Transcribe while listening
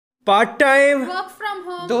Part time work from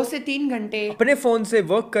home 2 से 3 घंटे अपने फ़ोन से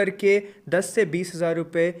वर्क करके 10 से 20 हज़ार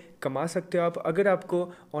रुपये कमा सकते हो आप। अगर आपको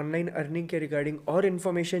ऑनलाइन अर्निंग के रिगार्डिंग और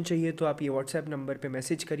इन्फॉर्मेशन चाहिए तो आप ये व्हाट्सएप नंबर पे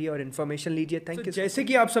मैसेज करिए और इन्फॉर्मेशन लीजिए। Thank you. जैसे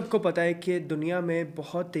कि आप सबको पता है कि दुनिया में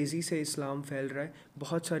बहुत तेज़ी से इस्लाम फैल रहा है।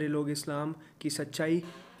 बहुत सारे लोग इस्लाम की सच्चाई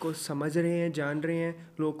को समझ रहे हैं, जान रहे हैं।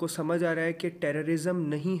 लोगों को समझ आ रहा है कि टेररिज्म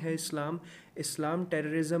नहीं है इस्लाम। इस्लाम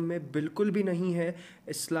टेररिज्म में बिल्कुल भी नहीं है।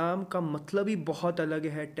 इस्लाम का मतलब ही बहुत अलग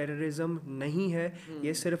है, टेररिज्म नहीं है।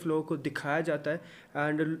 ये सिर्फ लोगों को दिखाया जाता है।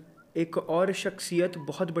 एंड एक और शख्सियत,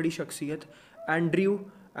 बहुत बड़ी शख्सियत, Andrew,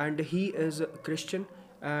 and he is Christian.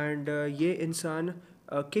 And ये इंसान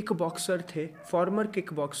किक बॉक्सर थे, फॉर्मर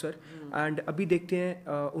किक बॉक्सर। एंड अभी देखते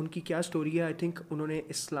हैं उनकी क्या स्टोरी है। आई थिंक उन्होंने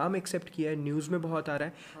इस्लाम एक्सेप्ट किया है, न्यूज़ में बहुत आ रहा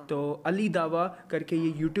है। तो अली दावा करके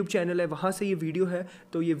ये यूट्यूब चैनल है, वहाँ से ये वीडियो है।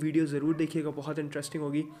 तो ये वीडियो ज़रूर देखिएगा, बहुत इंटरेस्टिंग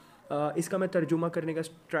होगी। इसका मैं तर्जुमा करने का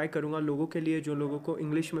ट्राई करूँगा लोगों के लिए, जो लोगों को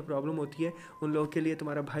इंग्लिश में प्रॉब्लम होती है उन लोगों के लिए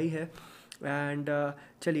तुम्हारा भाई है। एंड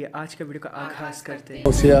चलिए आज का वीडियो का आगाज़ करते हैं।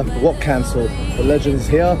 was here, what cancelled? The legend is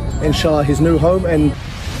here, inshallah his new home, and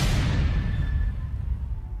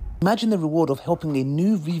Imagine the reward of helping a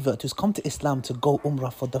new revert who's come to Islam to go Umrah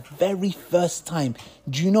for the very first time.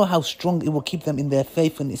 Do you know how strong it will keep them in their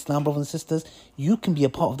faith in Islam, brothers and sisters? You can be a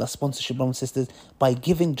part of that sponsorship, brothers and sisters, by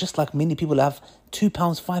giving, just like many people have, £2,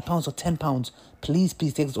 £5 or £10. Please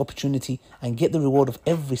take this opportunity and get the reward of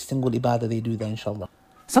every single ibadah they do there, inshallah.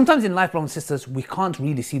 Sometimes in life, brothers and sisters, we can't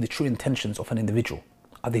really see the true intentions of an individual.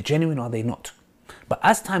 Are they genuine or are they not? But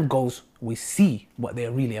as time goes, we see what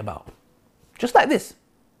they're really about. Just like this.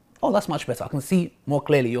 Oh, that's much better. I can see more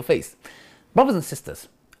clearly your face. Brothers and sisters,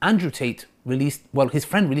 Andrew Tate his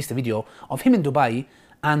friend released a video of him in Dubai,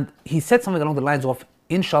 and he said something along the lines of,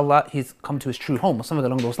 Inshallah, he's come to his true home, or something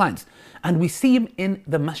along those lines. And we see him in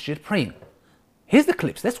the masjid praying. Here's the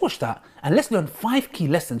clips. Let's watch that, and let's learn 5 key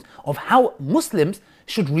lessons of how Muslims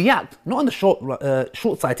should react, not on the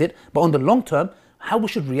short-sighted, but on the long term, how we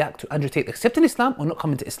should react to Andrew Tate accepting Islam or not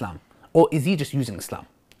coming to Islam. Or is he just using Islam?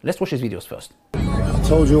 Let's watch his videos first. I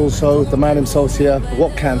told you also, the man himself's here,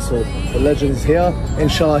 what cancelled? The legend is here,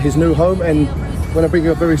 inshallah his new home, and we're going to bring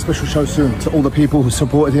you a very special show soon to all the people who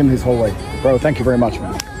supported him his whole way. Bro, thank you very much,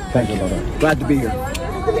 man. Thank you, brother. Glad to be here.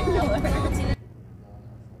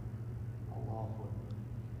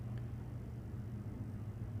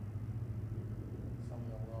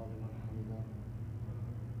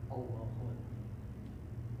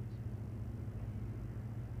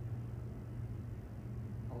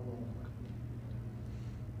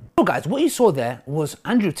 So guys, what you saw there was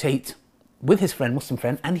Andrew Tate with his friend, Muslim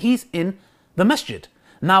friend, and he's in the masjid.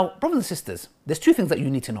 Now, brothers and sisters, there's 2 things that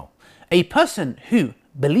you need to know. A person who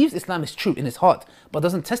believes Islam is true in his heart, but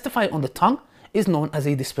doesn't testify on the tongue, is known as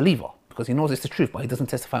a disbeliever, because he knows it's the truth, but he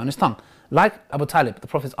doesn't testify on his tongue. Like Abu Talib, the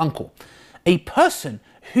Prophet's uncle. A person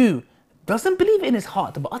who doesn't believe it in his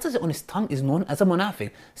heart, but utters it on his tongue, is known as a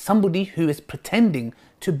munafiq, somebody who is pretending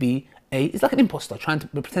to be it's like an imposter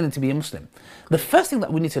pretending to be a Muslim. The first thing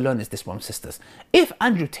that we need to learn is this, brothers and sisters. If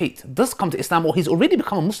Andrew Tate does come to Islam, or he's already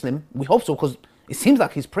become a Muslim, we hope so, because it seems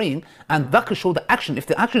like he's praying, and that could show the action. If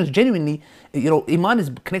the action is genuinely, Iman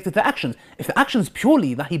is connected to the actions. If the action is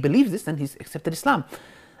purely that he believes this, then he's accepted Islam.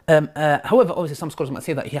 However, obviously some scholars might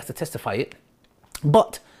say that he has to testify it.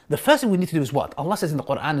 But the first thing we need to do is what? Allah says in the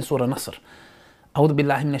Quran in Surah Nasr, أعوذ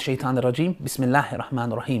بالله من الشيطان الرجيم بسم الله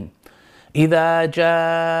الرحمن الرحيم إذا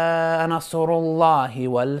جاء نصر الله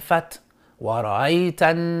والفتح ورأيت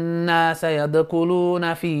الناس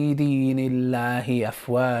يدخلون في دين الله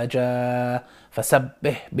أفواجا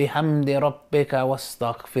فسبح بحمد ربك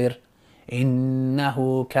واستغفر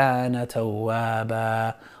إنه كان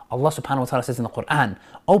توابا. Allah subhanahu wa ta'ala says in the Quran,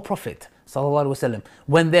 O Prophet sallallahu alaihi wasallam,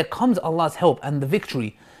 when there comes Allah's help and the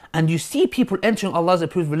victory, and you see people entering Allah's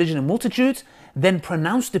approved religion in multitudes, then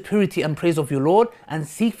pronounce the purity and praise of your Lord and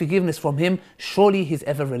seek forgiveness from Him. Surely He is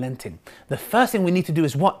ever relenting. The first thing we need to do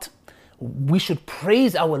is what? We should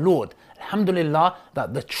praise our Lord. Alhamdulillah,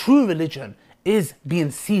 that the true religion is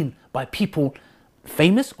being seen by people,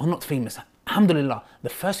 famous or not famous. Alhamdulillah, the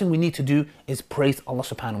first thing we need to do is praise Allah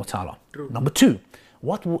subhanahu wa ta'ala. Number 2,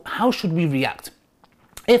 how should we react?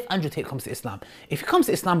 If Andrew Tate comes to Islam, if he comes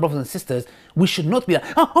to Islam, brothers and sisters, we should not be like,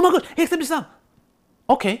 oh my God, he accepted Islam.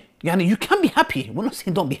 Okay, you can be happy. We're not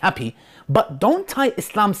saying don't be happy, but don't tie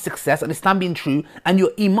Islam's success and Islam being true and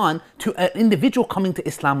your Iman to an individual coming to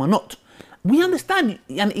Islam or not. We understand,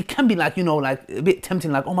 and it can be like, like a bit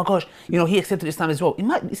tempting, like, oh my gosh, he accepted Islam as well.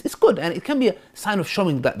 It's good, and it can be a sign of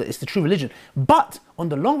showing that it's the true religion. But on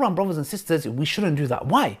the long run, brothers and sisters, we shouldn't do that.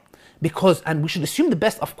 Why? Because, and we should assume the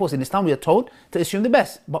best, of course, in Islam we are told to assume the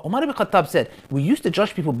best. But Umar ibn Khattab said, we used to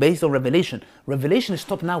judge people based on revelation. Revelation is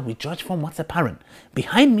stopped now, we judge from what's apparent.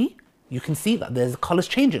 Behind me, you can see that there's colors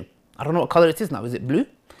changing. I don't know what color it is now. Is it blue?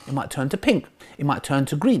 It might turn to pink. It might turn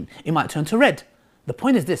to green. It might turn to red. The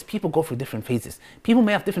point is this, people go through different phases. People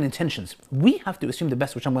may have different intentions. We have to assume the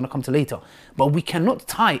best, which I'm going to come to later. But we cannot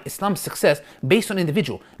tie Islam's success based on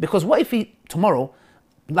individual. Because what if he, tomorrow,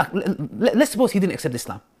 like, let's suppose he didn't accept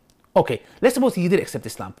Islam. Okay, let's suppose he did accept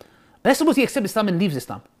Islam. Let's suppose he accepts Islam and leaves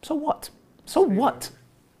Islam. So what? So what?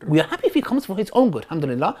 We are happy if he comes for his own good,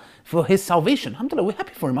 alhamdulillah, for his salvation. Alhamdulillah, we're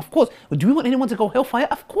happy for him, of course. Do we want anyone to go hellfire?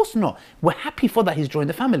 Of course not. We're happy for that he's joined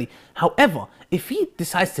the family. However, if he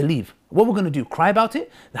decides to leave, what we're going to do? Cry about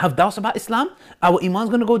it? Have doubts about Islam? Our iman's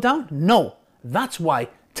going to go down? No. That's why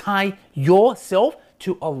tie yourself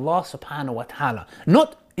to Allah subhanahu wa ta'ala,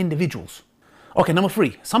 not individuals. Okay, number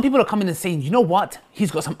 3. Some people are coming and saying, you know what? He's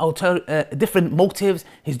got some different motives.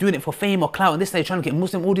 He's doing it for fame or clout, and this they're trying to get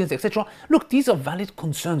Muslim audience, etc. Look, these are valid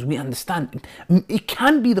concerns. We understand. It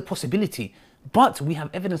can be the possibility, but we have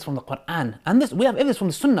evidence from the Quran and we have evidence from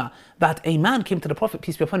the Sunnah that a man came to the Prophet,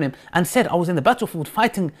 peace be upon him, and said, I was in the battlefield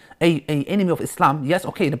fighting a enemy of Islam. Yes,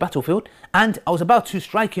 okay, in the battlefield, and I was about to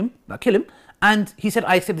strike him, kill him, and he said,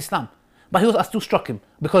 I accept Islam. But I still struck him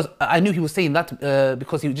because I knew he was saying that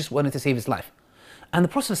because he just wanted to save his life. And the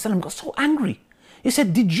Prophet ﷺ got so angry. He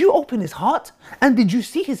said, did you open his heart? And did you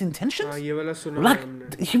see his intentions?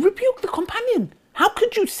 Like, he rebuked the companion. How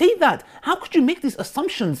could you say that? How could you make these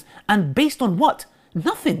assumptions? And based on what?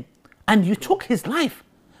 Nothing. And you took his life.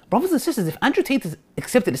 Brothers and sisters, if Andrew Tate has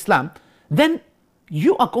accepted Islam, then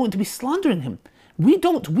you are going to be slandering him.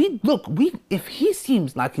 If he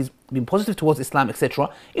seems like he's been positive towards Islam, etc.,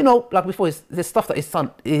 you know, like before, there's stuff that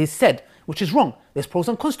is said, which is wrong. There's pros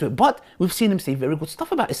and cons to it. But we've seen him say very good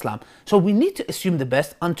stuff about Islam. So we need to assume the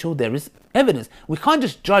best until there is evidence. We can't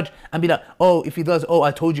just judge and be like, oh, if he does, oh,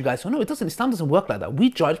 I told you guys. So no, it doesn't. Islam doesn't work like that.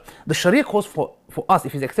 We judge. The Sharia calls for us,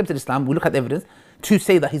 if he's accepted Islam, we look at the evidence to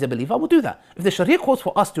say that he's a believer, we'll do that. If the Sharia calls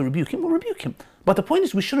for us to rebuke him, we'll rebuke him. But the point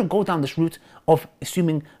is, we shouldn't go down this route of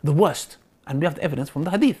assuming the worst. And we have the evidence from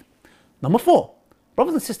the hadith. Number 4.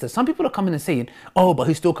 Brothers and sisters, some people are coming and saying, oh, but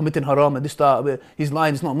he's still committing haram and this, that, he's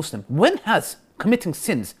lying, he's not a Muslim. When has committing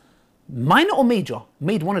sins, minor or major,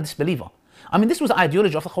 made one a disbeliever? I mean, this was the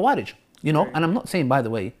ideology of the Khawarij, you know, and I'm not saying, by the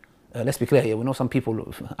way, let's be clear here, we know some people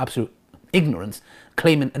of absolute ignorance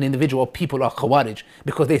claiming an individual or people are Khawarij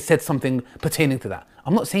because they said something pertaining to that.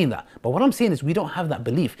 I'm not saying that. But what I'm saying is we don't have that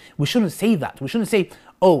belief. We shouldn't say that. We shouldn't say,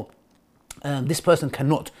 oh, this person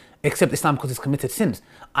cannot accept Islam because he's committed sins.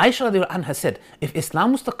 Aisha radiallahu anha said, if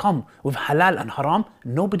Islam was to come with halal and haram,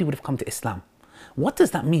 nobody would have come to Islam. What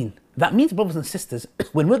does that mean? That means, brothers and sisters,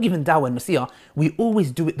 when we're given dawah and nasiha, we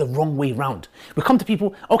always do it the wrong way round. We come to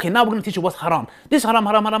people, okay, now we're going to teach you what's haram. This haram,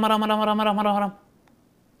 haram, haram, haram, haram, haram, haram, haram, haram.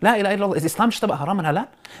 La ilaha illallah. Is Islam just about haram and halal?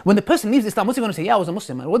 When the person leaves Islam, what's he going to say? Yeah, I was a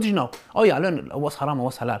Muslim. What did you know? Oh yeah, I learned what's haram and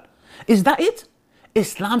what's halal. Is that it?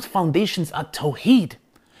 Islam's foundations are tawheed.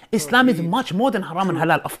 Islam is much more than haram and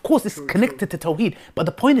halal. Of course, it's connected to tawheed. But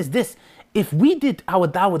the point is this. If we did our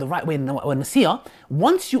da'wah the right way in nasiyah,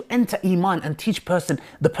 once you enter iman and teach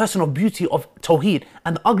the personal beauty of tawheed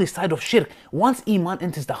and the ugly side of shirk, once iman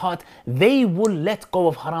enters the heart, they will let go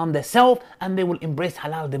of haram themselves and they will embrace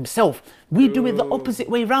halal themselves. We do it the opposite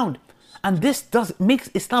way round. And this makes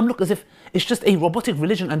Islam look as if it's just a robotic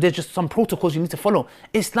religion and there's just some protocols you need to follow.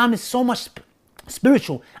 Islam is so much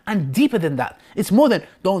spiritual and deeper than that. It's more than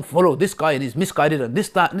don't follow this guy and he's misguided and this,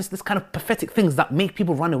 that, and this kind of pathetic things that make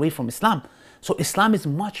people run away from Islam. So Islam is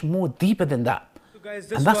much more deeper than that. So guys,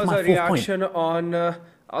 this was a reaction on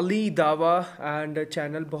Ali Dawa and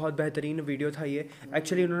channel. बहुत बेहतरीन video था ये.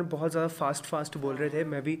 Actually उन्होंने बहुत ज़्यादा fast बोल रहे थे.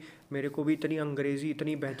 मेरे को भी इतनी अंग्रेज़ी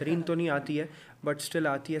इतनी बेहतरीन तो नहीं आती है, बट स्टिल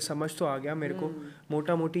आती है. समझ तो आ गया मेरे को.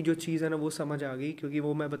 मोटा मोटी जो चीज़ है ना वो समझ आ गई, क्योंकि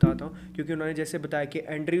वो मैं बताता हूँ. क्योंकि उन्होंने जैसे बताया कि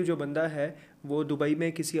एंड्रयू जो बंदा है वो दुबई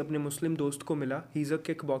में किसी अपने मुस्लिम दोस्त को मिला. He is a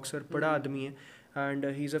kick boxer, बड़ा आदमी है and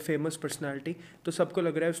he is a famous personality. तो सबको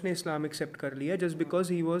लग रहा है उसने इस्लाम एक्सेप्ट कर लिया just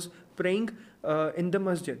because he was praying in the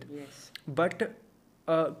मस्जिद. बट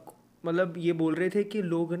मतलब ये बोल रहे थे कि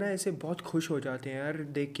लोग ना ऐसे बहुत खुश हो जाते हैं यार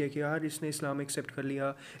देख के कि यार इसने इस्लाम एक्सेप्ट कर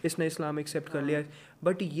लिया, इसने इस्लाम एक्सेप्ट कर लिया.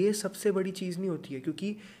 बट ये सबसे बड़ी चीज़ नहीं होती है,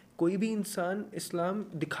 क्योंकि कोई भी इंसान इस्लाम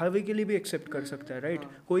दिखावे के लिए भी एक्सेप्ट कर सकता है, राइट.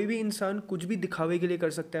 कोई भी इंसान कुछ भी दिखावे के लिए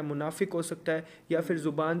कर सकता है. मुनाफिक हो सकता है या फिर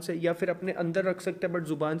ज़ुबान से या फिर अपने अंदर रख सकता है बट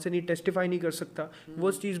ज़ुबान से नहीं, टेस्टिफाई नहीं कर सकता.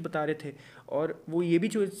 वो चीज़ बता रहे थे. और वो ये भी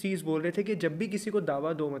चीज़ बोल रहे थे कि जब भी किसी को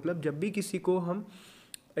दावा दो, मतलब जब भी किसी को हम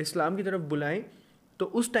इस्लाम की तरफ बुलाएं तो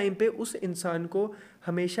उस टाइम पे उस इंसान को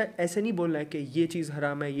हमेशा ऐसे नहीं बोलना है कि ये चीज़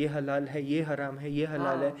हराम है, ये हलाल है, ये हराम है, ये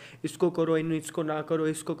हलाल है, इसको करो, इसको ना करो,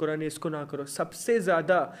 इसको करो, इसको ना करो। सबसे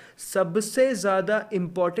ज़्यादा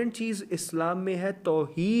इम्पॉर्टेंट चीज़ इस्लाम में है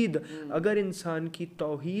तौहीद। अगर इंसान की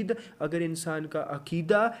तौहीद, अगर इंसान का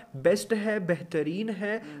अकीदा बेस्ट है, बेहतरीन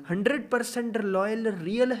है, 100% लॉयल,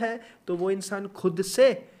 रियल है, तो वो इंसान खुद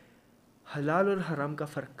से हलाल और हराम का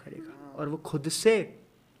फ़र्क करेगा और वो खुद से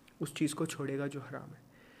उस चीज़ को छोड़ेगा जो हराम है।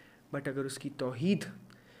 बट अगर उसकी तौहीद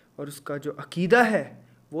और उसका जो अकीदा है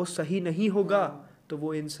वो सही नहीं होगा तो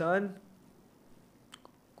वो इंसान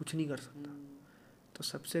कुछ नहीं कर सकता। तो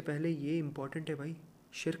सबसे पहले ये इम्पोर्टेंट है भाई,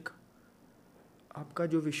 शिर्क। आपका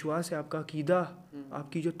जो विश्वास है, आपका अकीदा,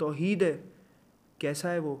 आपकी जो तौहीद है, कैसा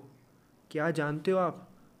है वो, क्या जानते हो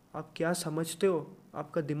आप क्या समझते हो,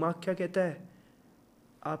 आपका दिमाग क्या कहता है,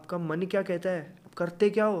 आपका मन क्या कहता है, आप करते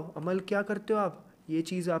क्या हो, अमल क्या करते हो आप, ये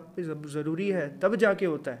चीज़ आप पे ज़रूरी है, तब जाके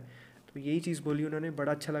होता है। तो यही चीज़ बोली उन्होंने,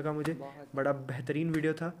 बड़ा अच्छा लगा मुझे, बड़ा बेहतरीन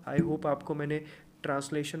वीडियो था। आई होप आपको मैंने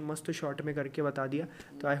ट्रांसलेशन मस्त शॉर्ट में करके बता दिया।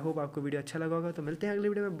 तो आई होप आपको वीडियो अच्छा लगा होगा। तो मिलते हैं अगले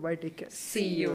वीडियो में, bye, take care, C you.